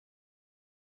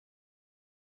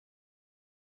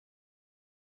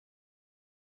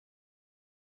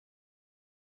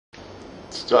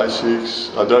It's day 7.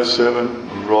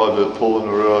 We arrived at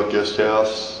Polonnaruwa guest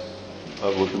house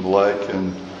overlooking the lake,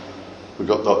 and we've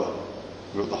got the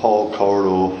whole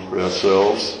corridor for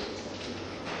ourselves.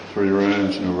 3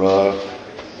 rooms in a row,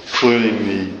 including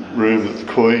the room that the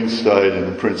Queen stayed in,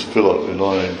 the Prince Philip, in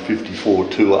 1954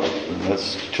 tour, and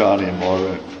that's Charnie in my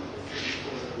room.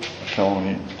 Come on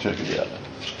in, check it out.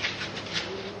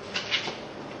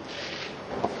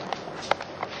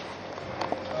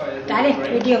 Direct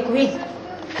video quiz.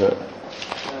 Okay.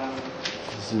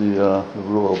 This is the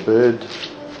royal bed,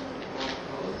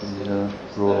 the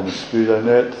royal mosquito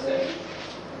net,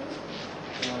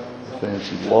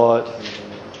 fancy light,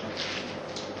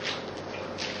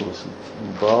 of course the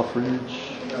bar fridge,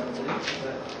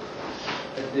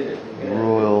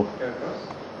 royal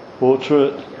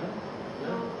portrait,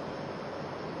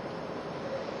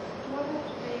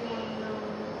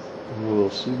 royal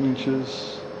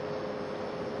signatures.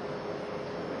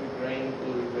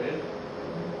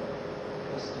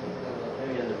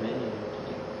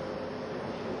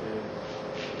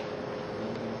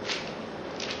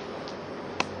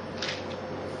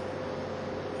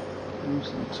 Here's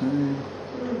the team.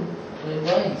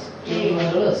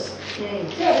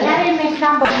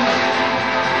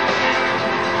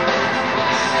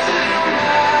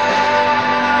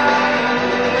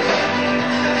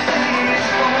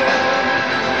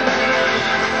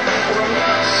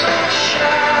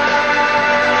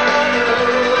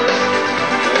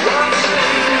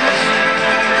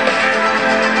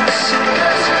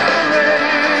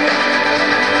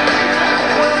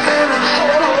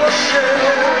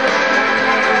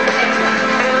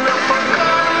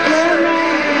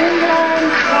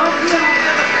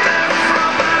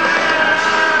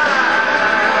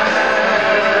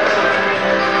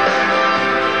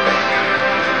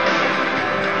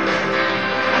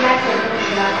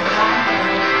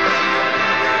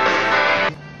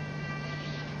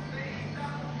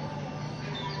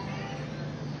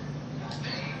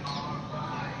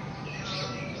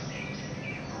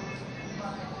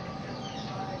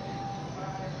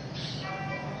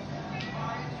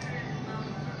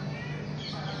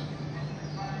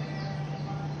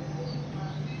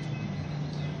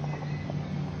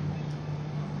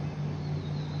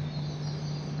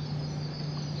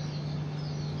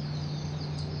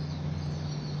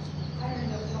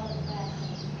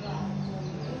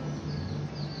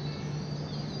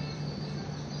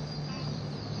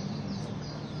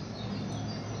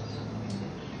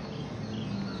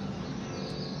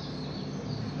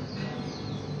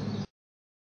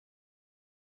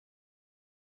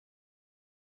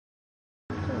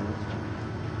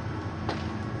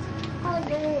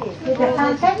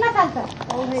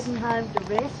 All heading home to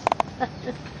rest.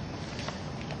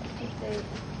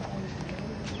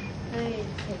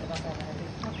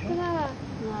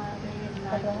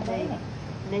 They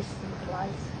nest in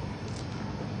place.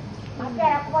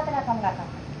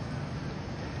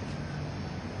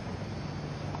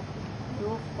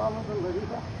 You'll follow the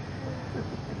leader.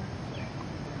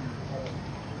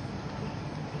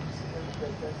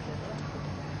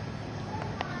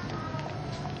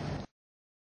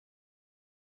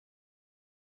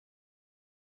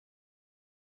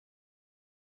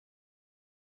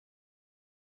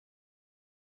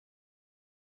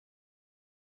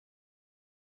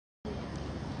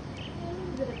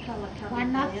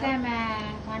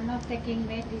 One of the king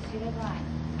made this silver wine.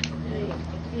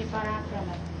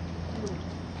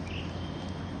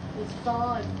 There's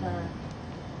 5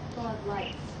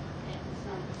 lights at the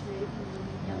sun.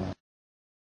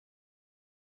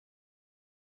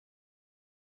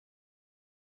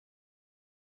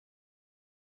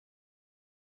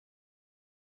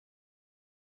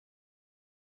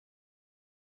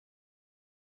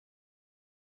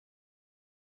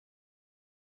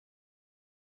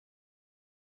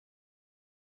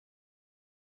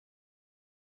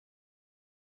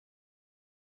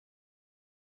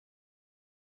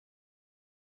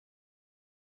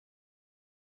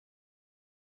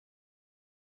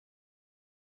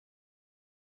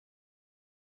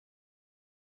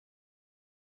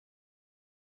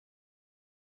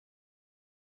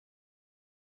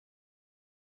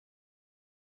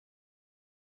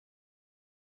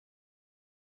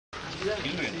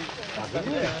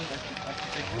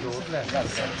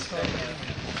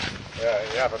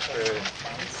 Yeah, but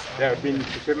they have been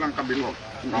to Sri Lanka below,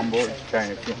 Cambodia,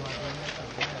 China.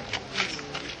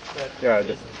 Yeah,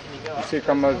 you see,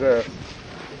 come as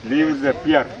leaves the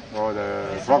pier or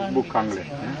the rock book angle.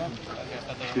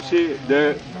 You see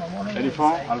the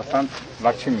uniform, lasantha,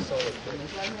 Lakshmi,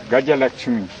 Gaja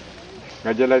Lakshmi,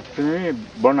 Gaja Lakshmi,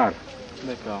 Bonar,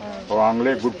 or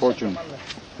angle, good fortune.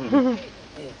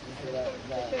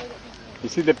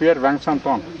 Isi the pier Wang San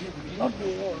Tong.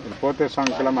 Il pote San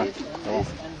Kelamat. No,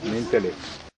 Nintele.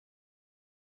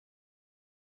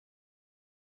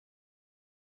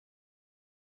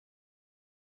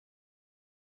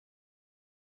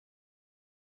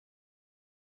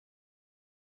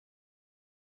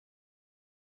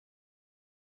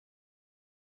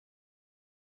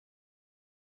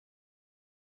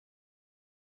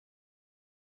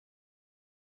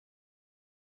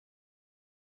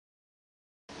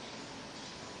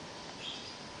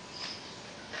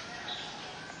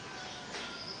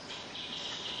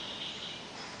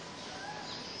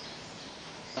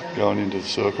 Going into the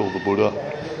circle of the Buddha.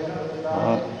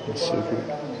 Right, the secret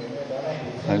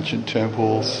ancient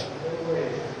temples,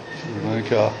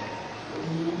 lanka.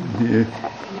 Here.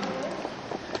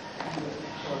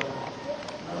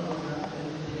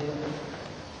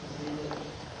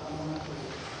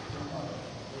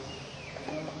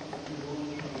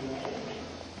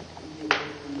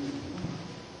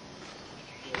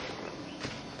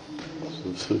 So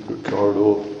the secret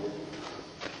corridor.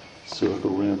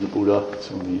 Circle around the Buddha, it's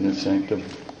on the inner sanctum.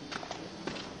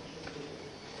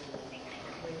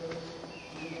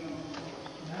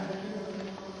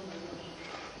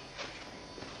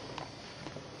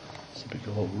 It's a big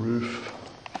old roof.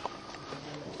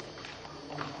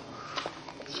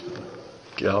 It's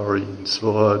a gallery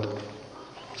inside,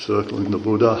 circling the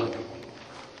Buddha.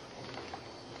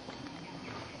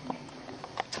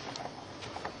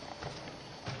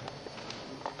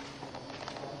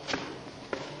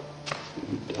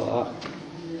 Dark,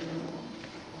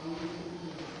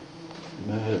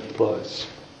 mad place.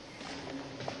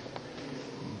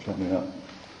 Coming up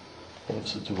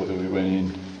opposite to where we went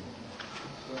in.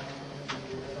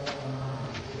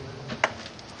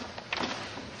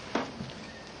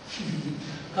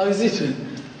 How is it?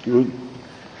 Good.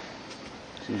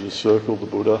 So just circle the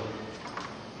Buddha.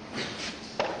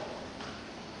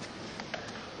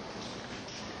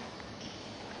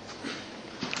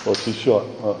 What's the shot?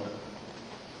 Right.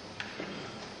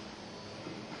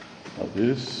 Like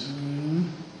this.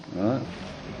 Right.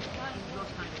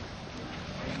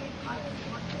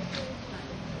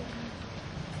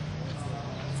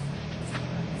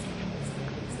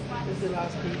 This is the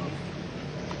last thing.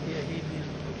 Yeah, he did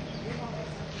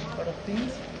a lot of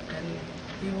things, and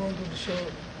he wanted to show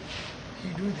he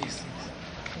do these things.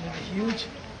 And with a huge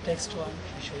text one,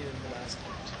 I show you in the last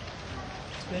part.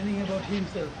 Explaining about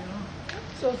himself, you know.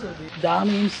 It's also the Da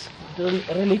means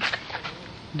relic,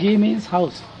 Gi means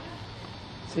house.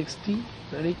 60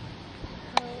 relic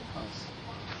house.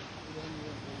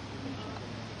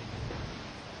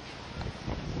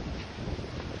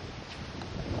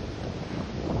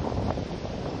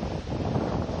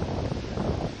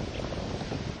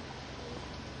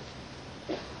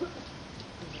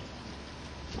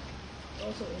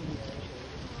 Also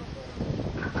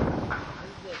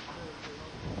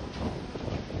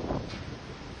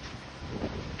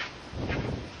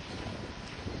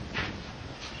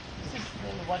this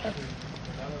is water.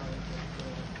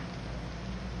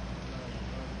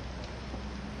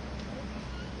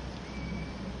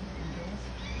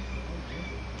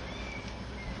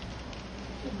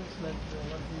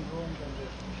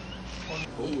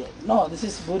 Yeah, no, this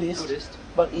is Buddhist,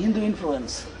 but Hindu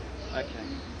influence. Okay.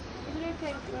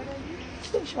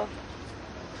 Stay short.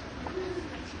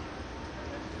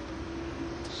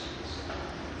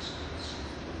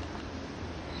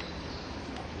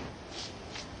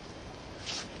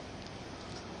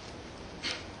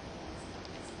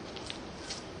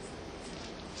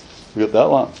 We got that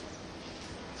one.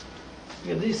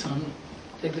 Get this one.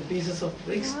 Take the pieces of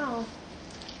bricks, Wow.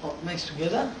 mix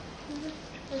together.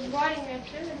 There's writing there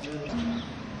too.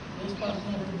 Those parts are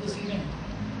going to put this again.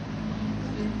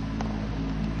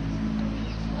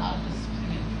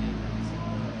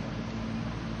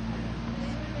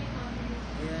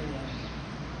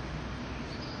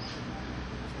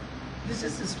 This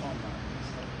is the stone now.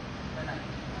 When I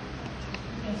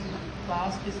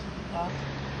class is class.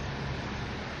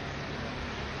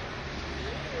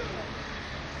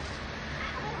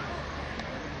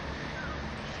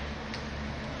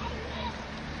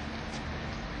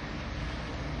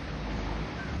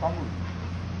 Common.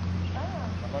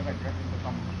 About like that.